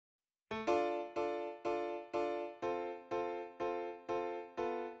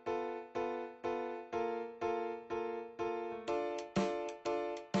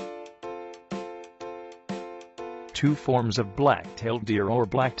two forms of black-tailed deer or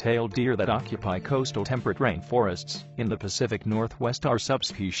black-tailed deer that occupy coastal temperate rainforests in the Pacific Northwest are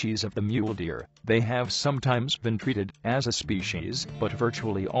subspecies of the mule deer. They have sometimes been treated as a species, but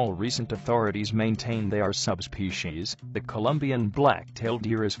virtually all recent authorities maintain they are subspecies. The Columbian black-tailed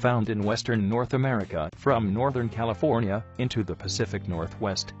deer is found in western North America from northern California into the Pacific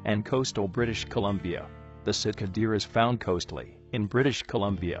Northwest and coastal British Columbia. The Sitka deer is found coastally in British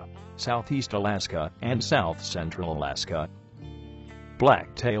Columbia, southeast Alaska, and south-central Alaska.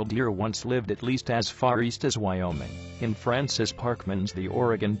 Black-tailed deer once lived at least as far east as Wyoming. In Francis Parkman's The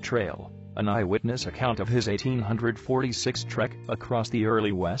Oregon Trail, an eyewitness account of his 1846 trek across the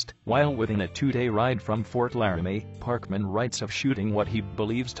early West, while within a two-day ride from Fort Laramie, Parkman writes of shooting what he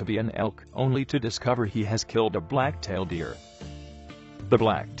believes to be an elk, only to discover he has killed a black-tailed deer. The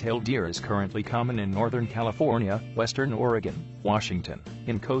black-tailed deer is currently common in northern California, western Oregon, Washington,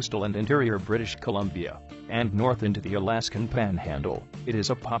 in coastal and interior British Columbia, and north into the Alaskan Panhandle. It is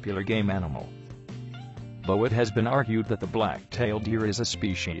a popular game animal. Though it has been argued that the black-tailed deer is a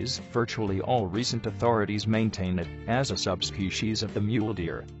species, virtually all recent authorities maintain it as a subspecies of the mule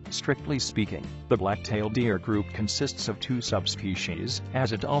deer. Strictly speaking, the black-tailed deer group consists of two subspecies,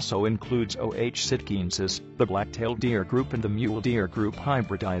 as it also includes O.H. sitkensis. The black-tailed deer group and the mule deer group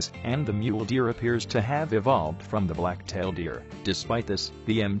hybridize, and the mule deer appears to have evolved from the black-tailed deer. Despite this,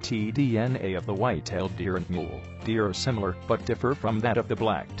 the mtDNA of the white-tailed deer and mule deer are similar, but differ from that of the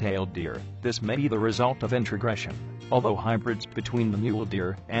black-tailed deer. This may be the result of introgression, although hybrids between the mule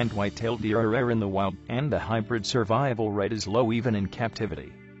deer and white-tailed deer are rare in the wild, and the hybrid survival rate is low even in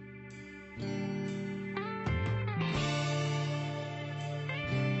captivity.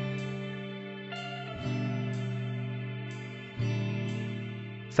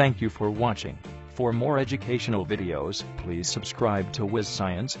 Thank you for watching. For more educational videos, please subscribe to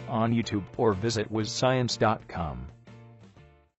WizScience on YouTube or visit wizscience.com.